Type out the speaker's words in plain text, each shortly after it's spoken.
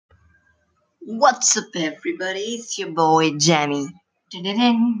What's up, everybody? It's your boy Jamie.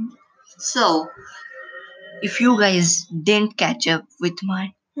 Dun-dun-dun. So, if you guys didn't catch up with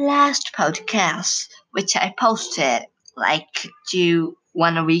my last podcast, which I posted like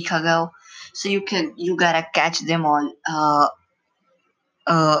 1 week ago, so you gotta catch them all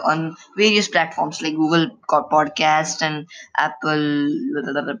on various platforms like Google Podcast and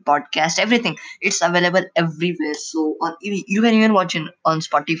Apple Podcast. Everything it's available everywhere. So you can even watch it on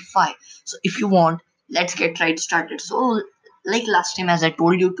Spotify. So if you want, let's get right started. So like last time, as I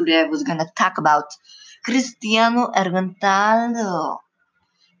told you today, I was gonna talk about Cristiano Ronaldo.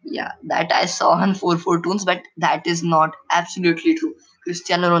 Yeah, that I saw on 442s, but that is not absolutely true.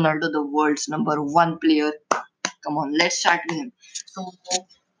 Cristiano Ronaldo, the world's number one player. Come on, let's start with him. So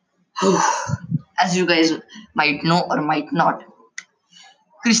as you guys might know or might not,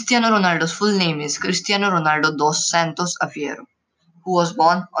 Cristiano Ronaldo's full name is Cristiano Ronaldo dos Santos Aveiro, who was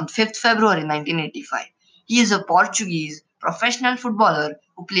born on 5th February 1985. He is a Portuguese professional footballer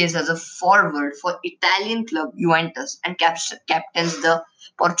who plays as a forward for Italian club Juventus and captains the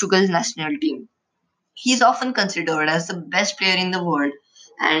Portugal national team. He is often considered as the best player in the world,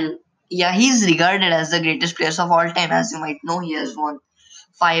 and yeah, he is regarded as the greatest players of all time. As you might know, he has won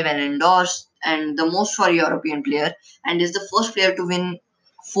 5 Ballon d'Ors and the most for a European player, and is the first player to win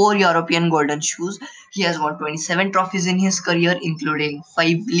 4 European Golden Shoes. He has won 27 trophies in his career, including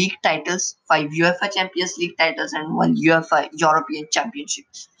 5 league titles, 5 UEFA Champions League titles, and 1 UEFA European Championship.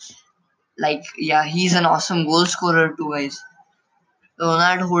 Like, yeah, he's an awesome goal scorer too, guys.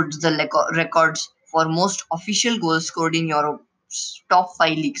 Ronaldo holds the records for most official goals scored in Europe's top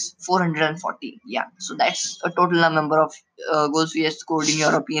 5 leagues, 440. Yeah, so that's a total number of goals we have scored in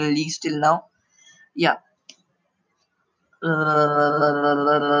European leagues till now. Yeah,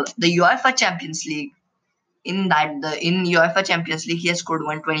 the UEFA Champions League. In UEFA Champions League, he has scored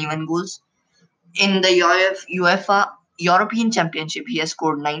 121 goals. In the UEFA European Championship, he has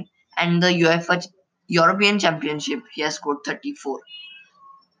scored 9, and the UEFA European Championship, he has scored 34.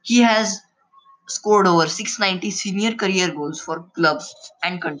 He has scored over 690 senior career goals for clubs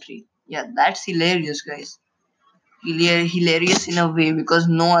and country. Yeah, that's hilarious, guys. Hilarious in a way because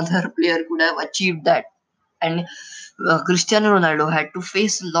no other player could have achieved that. And Cristiano Ronaldo had to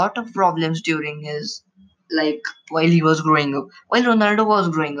face a lot of problems during his like while he was growing up. While Ronaldo was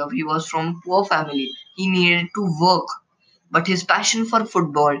growing up, he was from poor family. He needed to work, but his passion for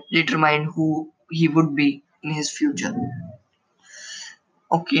football determined who he would be in his future.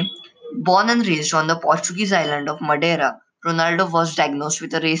 Okay. Born and raised on the Portuguese island of Madeira, Ronaldo was diagnosed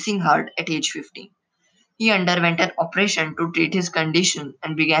with a racing heart at age 15. He underwent an operation to treat his condition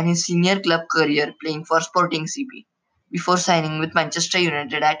and began his senior club career playing for Sporting CP before signing with Manchester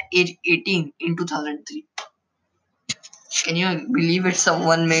United at age 18 in 2003. Can you believe it?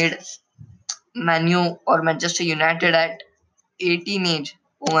 Someone made Manu or Manchester United at 18 age.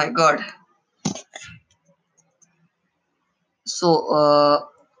 Oh my god. So,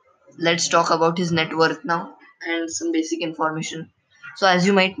 let's talk about his net worth now and some basic information. So, as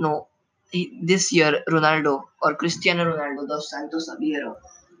you might know, this year Ronaldo or Cristiano Ronaldo dos Santos Aveiro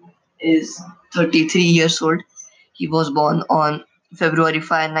is 33 years old. He was born on February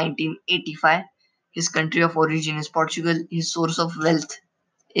 5, 1985. His country of origin is Portugal. His source of wealth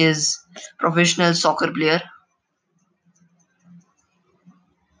is professional soccer player.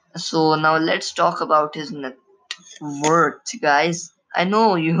 So now let's talk about his net worth, guys. I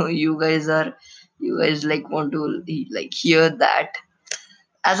know you guys like want to like hear that.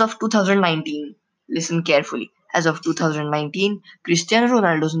 As of 2019, listen carefully. As of 2019, Cristiano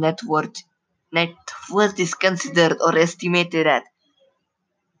Ronaldo's net worth is considered or estimated at,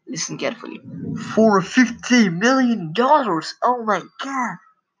 listen carefully, $450 million. Oh my god.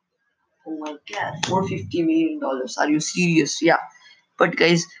 Oh my god, $450 million. Are you serious? Yeah. But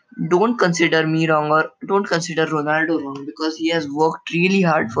guys, don't consider me wrong or don't consider Ronaldo wrong because he has worked really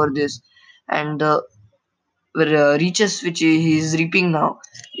hard for this, and the riches which he is reaping now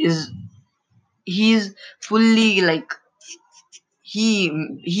is he's fully like he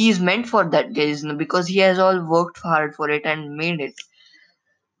is meant for that, guys, because he has all worked hard for it and made it.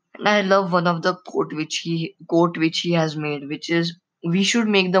 And I love one of the quote which he has made, which is, we should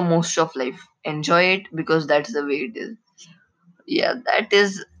make the most of life, enjoy it, because that's the way it is. Yeah, that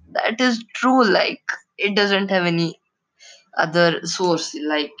is true. Like, it doesn't have any other source,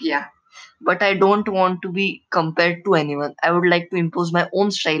 like, yeah. But I don't want to be compared to anyone. I would like to impose my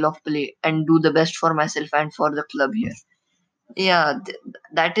own style of play and do the best for myself and for the club here. Yeah,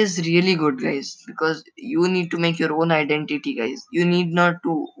 that is really good, guys, because you need to make your own identity, guys. You need not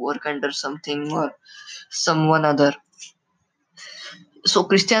to work under something or someone other. So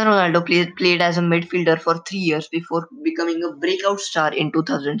Cristiano Ronaldo played as a midfielder for 3 years before becoming a breakout star in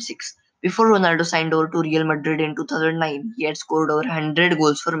 2006. Before Ronaldo signed over to Real Madrid in 2009, he had scored over 100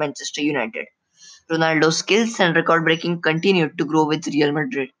 goals for Manchester United. Ronaldo's skills and record breaking continued to grow with Real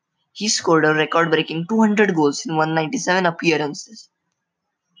Madrid. He scored a record breaking 200 goals in 197 appearances.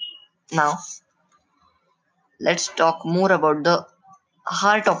 Now, let's talk more about the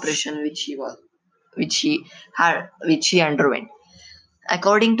heart operation which he underwent.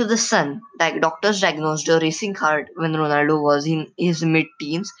 According to The Sun, doctors diagnosed a racing heart when Ronaldo was in his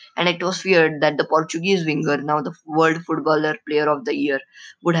mid-teens, and it was feared that the Portuguese winger, now the World Footballer Player of the Year,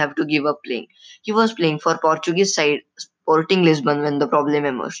 would have to give up playing. He was playing for Portuguese side Sporting Lisbon when the problem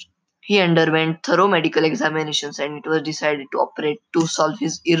emerged. He underwent thorough medical examinations, and it was decided to operate to solve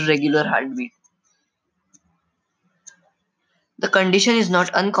his irregular heartbeat. The condition is not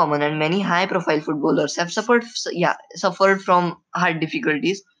uncommon, and many high-profile footballers have suffered from heart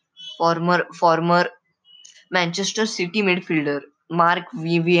difficulties. Former Manchester City midfielder Mark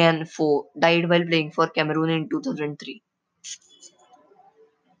Vivian Foe died while playing for Cameroon in 2003.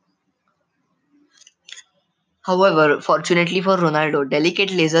 However, fortunately for Ronaldo, delicate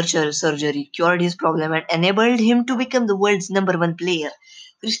laser surgery cured his problem and enabled him to become the world's number one player.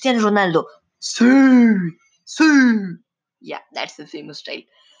 Cristiano Ronaldo. Sí, sí. Yeah, that's the famous style.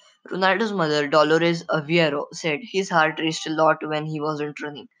 Ronaldo's mother, Dolores Aveiro, said his heart raced a lot when he wasn't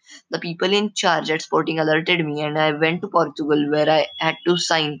running. The people in charge at Sporting alerted me, and I went to Portugal where I had to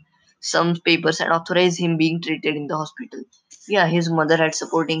sign some papers and authorize him being treated in the hospital. Yeah, his mother had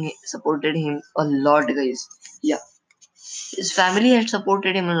supported him a lot, guys. Yeah, his family had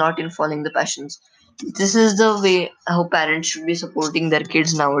supported him a lot in following the passions. This is the way how parents should be supporting their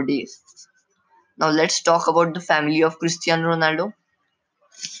kids nowadays. Now let's talk about the family of Cristiano Ronaldo.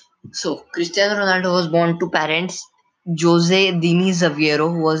 So, Cristiano Ronaldo was born to parents Jose Dini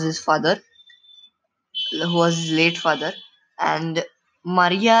Zaviero, who was his late father, and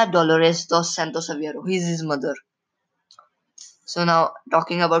Maria Dolores dos Santos Zaviero, who is his mother. So, now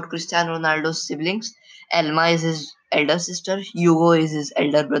talking about Cristiano Ronaldo's siblings, Elma is his elder sister, Hugo is his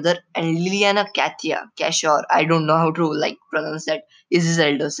elder brother, and Liliana Katia, Kashor, I don't know how to pronounce that, is his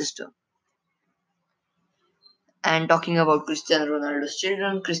elder sister. And talking about Cristiano Ronaldo's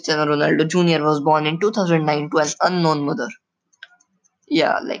children, Cristiano Ronaldo Jr. was born in 2009 to an unknown mother.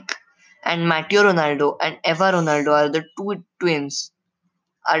 Yeah, and Matteo Ronaldo and Eva Ronaldo are the two twins.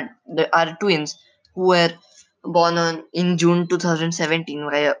 Are twins who were born in June 2017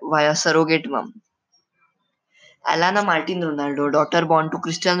 via surrogate mom. Alana Martin Ronaldo, daughter born to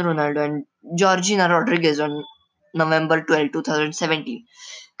Cristiano Ronaldo and Georgina Rodriguez on November 12, 2017.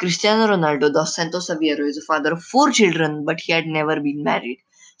 Cristiano Ronaldo dos Santos Aveiro is a father of four children, but he had never been married.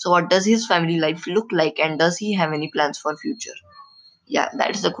 So, what does his family life look like, and does he have any plans for future? Yeah,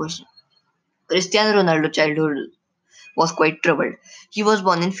 that's the question. Cristiano Ronaldo's childhood was quite troubled. He was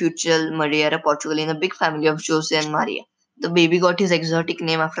born in Funchal, Madeira, Portugal, in a big family of Jose and Maria. The baby got his exotic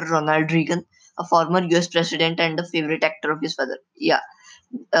name after Ronald Reagan, a former US president and a favorite actor of his father. Yeah,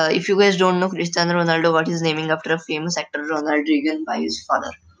 if you guys don't know, Cristiano Ronaldo got his naming after a famous actor, Ronald Reagan, by his father.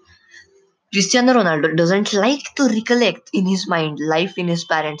 Cristiano Ronaldo doesn't like to recollect in his mind life in his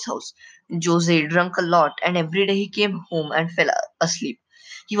parents' house. Jose drank a lot and every day he came home and fell asleep.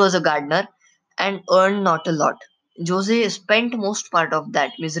 He was a gardener and earned not a lot. Jose spent most part of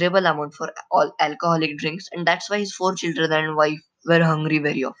that miserable amount for all alcoholic drinks, and that's why his four children and wife were hungry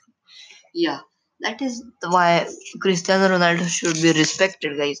very often. Yeah, that is why Cristiano Ronaldo should be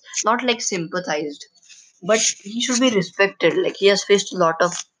respected, guys. Not sympathized, but he should be respected. He has faced a lot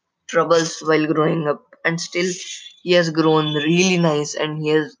of troubles while growing up, and still he has grown really nice, and he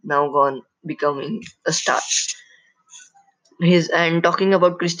has now gone becoming a star. His and talking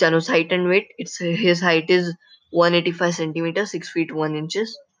about Cristiano's height and weight, it's his height is 185 centimeters, 6 feet 1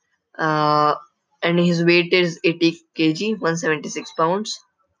 inches, uh, and his weight is 80 kg, 176 pounds,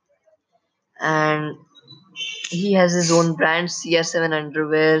 and he has his own brand CR7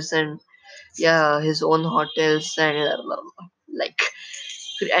 underwears and yeah, his own hotels and like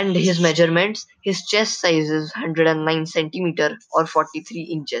and his measurements, his chest size is 109 centimeter or 43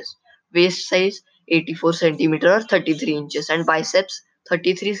 inches, waist size 84 centimeter or 33 inches, and biceps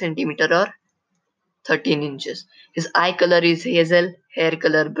 33 centimeter or 13 inches. His eye color is hazel, hair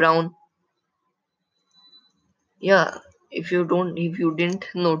color brown. Yeah, if you didn't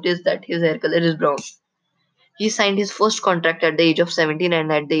notice that his hair color is brown. He signed his first contract at the age of 17,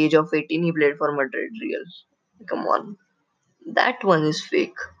 and at the age of 18 he played for Madrid Real. Come on. That one is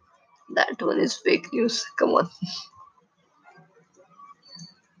fake. That one is fake news. Come on.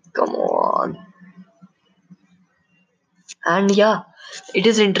 Come on. And yeah, It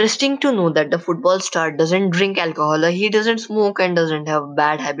is interesting to know that the football star doesn't drink alcohol, he doesn't smoke, and doesn't have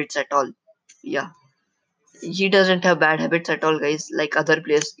bad habits at all. Yeah, he doesn't have bad habits at all, guys, like other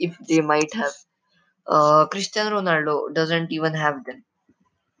players, if they might have. Cristiano Ronaldo doesn't even have them.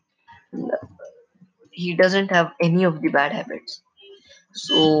 He doesn't have any of the bad habits.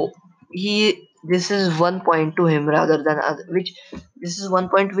 So this is one point to him rather than other, which this is one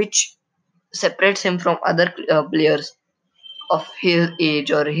point which separates him from other players of his age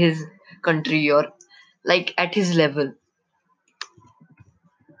or his country or like at his level.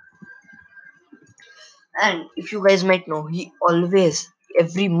 And if you guys might know, he always,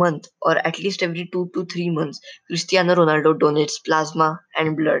 every month or at least every 2 to 3 months, Cristiano Ronaldo donates plasma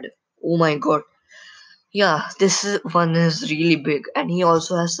and blood. Oh my god. Yeah, one is really big, and he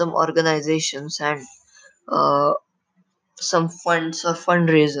also has some organizations and uh, some funds or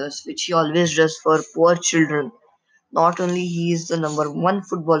fundraisers which he always does for poor children. Not only he is the number one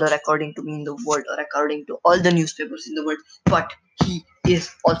footballer according to me in the world or according to all the newspapers in the world, but he is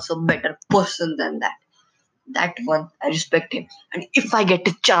also a better person than that. That one, I respect him. And if I get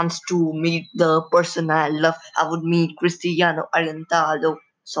a chance to meet the person I love, I would meet Cristiano Ronaldo.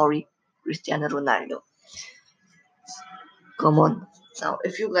 Sorry, Cristiano Ronaldo. Come on. Now,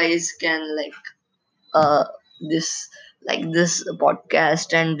 if you guys can uh this this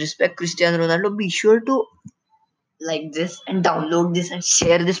podcast and respect Cristiano Ronaldo, be sure to like this and download this and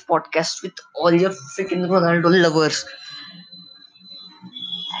share this podcast with all your freaking Ronaldo lovers,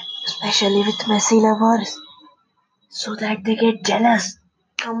 especially with Messi lovers, so that they get jealous.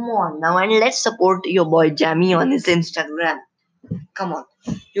 Come on now, and let's support your boy Jamie on his Instagram. Come on,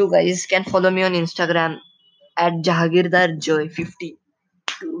 you guys can follow me on Instagram at JahagirdarJoy50,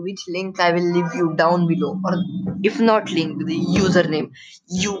 to which link I will leave you down below, or if not link, the username.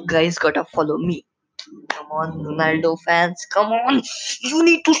 You guys gotta follow me. Come on, Ronaldo fans, come on! You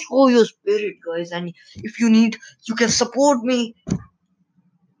need to show your spirit, guys, and if you need, you can support me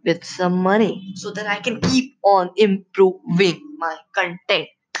with some money so that I can keep on improving my content.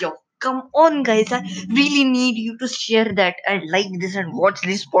 Yo, come on, guys. I really need you to share that and like this and watch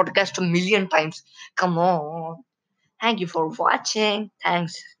this podcast a million times. Come on. Thank you for watching.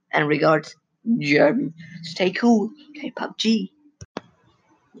 Thanks and regards, Jeremy. Stay cool. Okay, PUBG.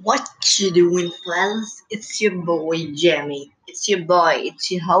 What you doing, fellas? It's your boy, Jamie. It's your boy.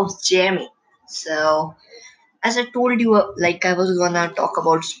 It's your host, Jamie. So, as I told you, I was gonna talk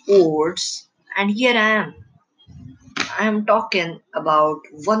about sports, and here I am. I am talking about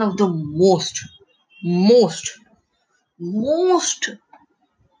one of the most, most,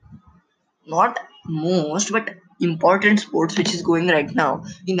 not most, but important sports which is going right now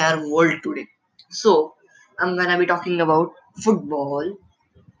in our world today. So, I'm gonna be talking about football,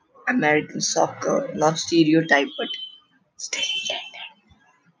 American soccer, not stereotype, still,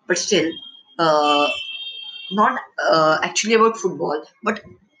 but still, uh, not actually about football, but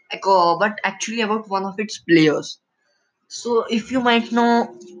actually about one of its players. So, if you might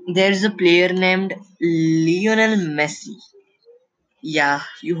know, there is a player named Lionel Messi. Yeah,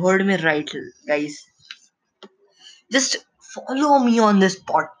 you heard me right, guys. Just follow me on this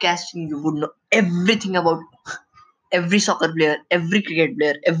podcast, and you would know everything about every soccer player, every cricket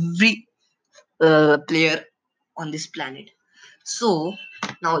player, every player on this planet. So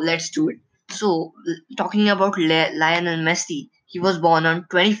now let's do it. So talking about Lionel Messi, he was born on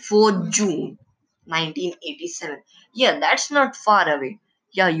 24th June 1987. Yeah, that's not far away.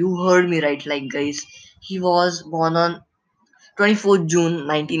 Yeah, you heard me right, like guys. He was born on 24th June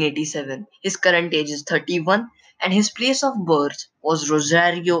 1987. His current age is 31 and his place of birth was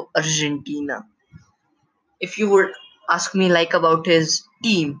Rosario, Argentina. If you would ask me about his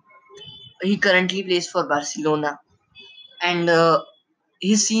team, he currently plays for Barcelona and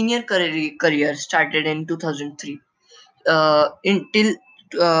his senior career started in 2003 until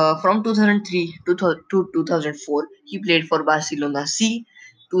from 2003 to 2004 he played for Barcelona C.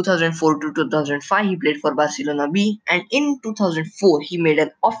 2004 to 2005 he played for Barcelona B, and in 2004 he made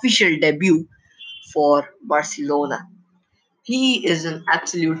an official debut for Barcelona. He is an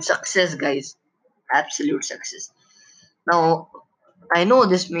absolute success, guys. Absolute success. Now, I know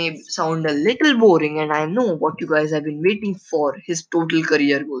this may sound a little boring, and I know what you guys have been waiting for, his total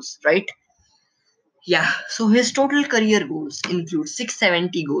career goals, right? Yeah, so his total career goals include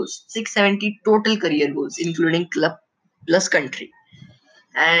 670 goals, 670 total career goals, including club plus country.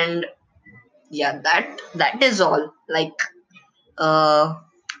 And yeah, that is all. Uh,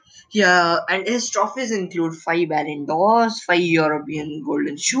 yeah, and his trophies include 5 Ballon d'Ors, 5 European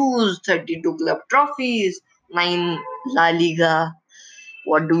Golden Shoes, 32 club trophies, 9 La Liga,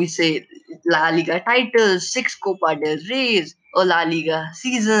 what do we say, La Liga titles, 6 Copa del Reyes, a La Liga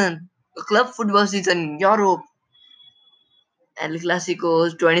season, a club football season in Europe, El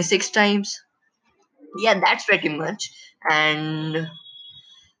Clasico 26 times. Yeah, that's pretty much. And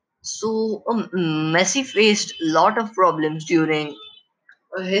so Messi faced a lot of problems during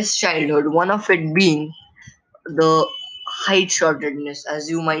his childhood. One of it being the height shortedness, as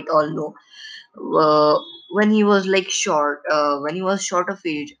you might all know. When he was like when he was short of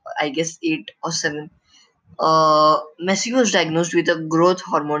age, I guess 8 or 7, Messi was diagnosed with a growth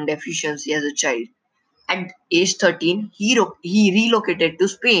hormone deficiency as a child. At age 13, he relocated to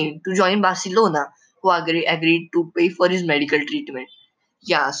Spain to join Barcelona, who agreed to pay for his medical treatment.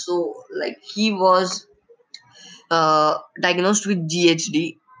 Yeah, so like he was diagnosed with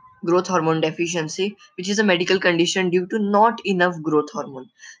GHD, growth hormone deficiency, which is a medical condition due to not enough growth hormone.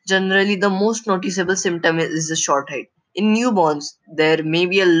 Generally, the most noticeable symptom is a short height. In newborns, there may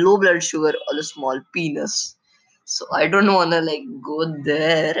be a low blood sugar or a small penis. So I don't wanna like go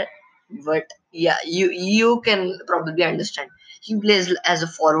there, but yeah, you can probably understand. He plays as a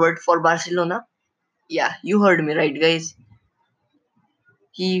forward for Barcelona. Yeah, you heard me right, guys.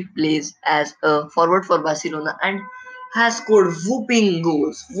 He plays as a forward for Barcelona and has scored whooping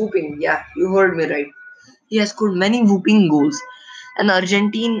goals. Whooping, yeah, you heard me right. He has scored many whooping goals. An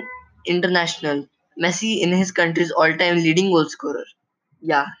Argentine international, Messi in his country's all-time leading goal scorer.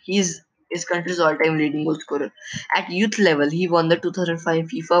 Yeah, he's his country's all-time leading goal scorer. At youth level, he won the 2005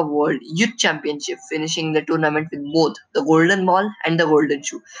 FIFA World Youth Championship, finishing the tournament with both the Golden Ball and the Golden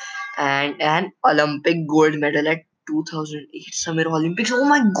Shoe, and an Olympic gold medal at 2008 Summer Olympics. Oh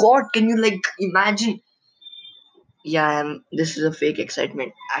my God! Can you like imagine? Yeah, this is a fake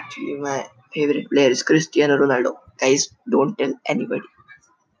excitement. Actually, my favorite player is Cristiano Ronaldo. Guys, don't tell anybody.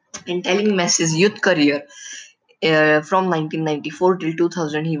 In telling Messi's youth career, from 1994 till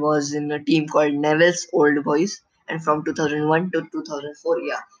 2000, he was in a team called Neville's Old Boys, and from 2001 to 2004,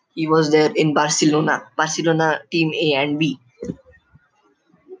 yeah, he was there in Barcelona team A and B.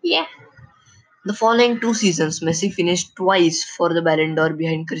 Yeah. The following 2 seasons, Messi finished twice for the Ballon d'Or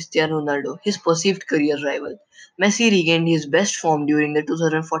behind Cristiano Ronaldo, his perceived career rival. Messi regained his best form during the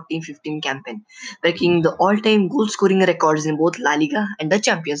 2014-15 campaign, breaking the all-time goal-scoring records in both La Liga and the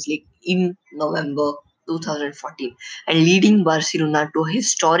Champions League in November 2014, and leading Barcelona to a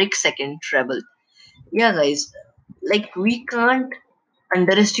historic second treble. Yeah, guys, like we can't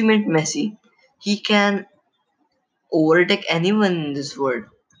underestimate Messi. He can overtake anyone in this world.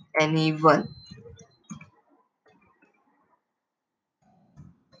 Anyone.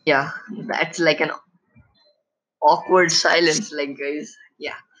 Yeah, that's like an awkward silence, like guys.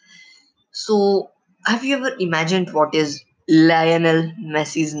 Yeah. So, have you ever imagined what is Lionel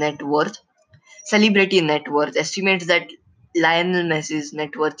Messi's net worth? Celebrity net worth estimates that Lionel Messi's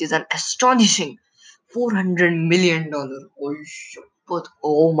net worth is an astonishing $400 million. Oh, but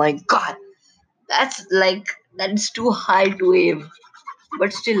oh my God, that's too high to aim.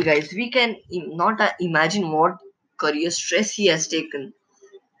 But still, guys, we can not imagine what career stress he has taken.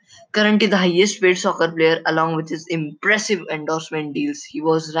 Currently the highest paid soccer player, along with his impressive endorsement deals, he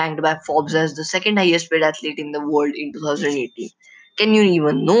was ranked by Forbes as the second highest paid athlete in the world in 2018. Can you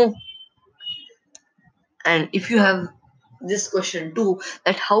even know? And if you have this question too,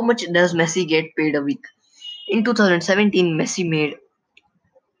 that how much does Messi get paid a week? In 2017, Messi made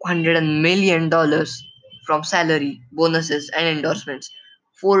 $100 million from salary, bonuses, and endorsements.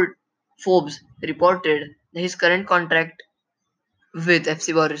 For Forbes reported that his current contract with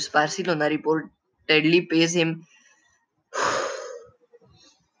FC Barcelona reportedly pays him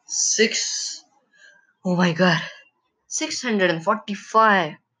six oh my god,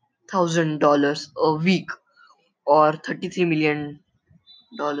 $645,000 a week, or $33 million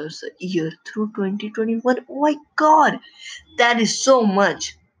a year through 2021. Oh my god, that is so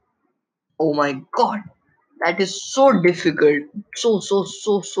much. Oh my god, that is so difficult. So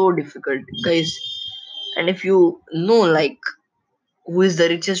difficult, guys. And if you know like who is the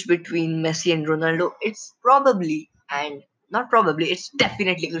richest between Messi and Ronaldo, it's probably, and not probably, it's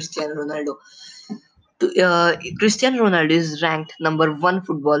definitely Cristiano Ronaldo. Cristiano Ronaldo is ranked number one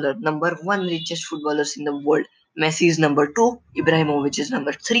footballer, number one richest footballers in the world. Messi is number two, Ibrahimovic is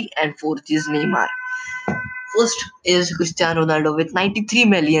number three, and fourth is Neymar. First is Cristiano Ronaldo with 93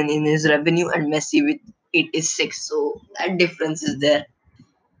 million in his revenue, and Messi with 86. So that difference is there.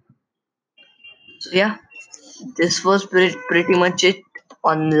 So yeah, this was pretty much it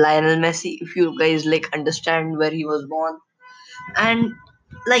on Lionel Messi. If you guys like understand where he was born, and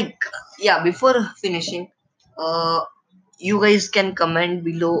like yeah, before finishing, uh you guys can comment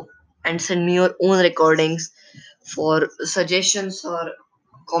below and send me your own recordings for suggestions, or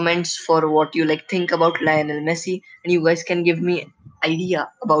comments for what you like think about Lionel Messi, and you guys can give me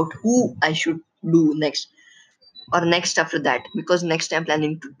idea about who I should do next or next after that, because next I'm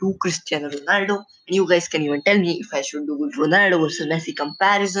planning to do Cristiano Ronaldo, and you guys can even tell me if I should do Ronaldo versus Messi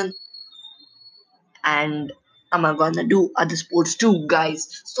comparison, and am I gonna do other sports too, guys.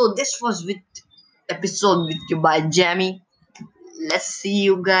 So this was with episode with you by Jamie. Let's see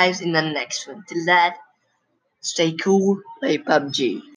you guys in the next one. Till that, stay cool, play PUBG.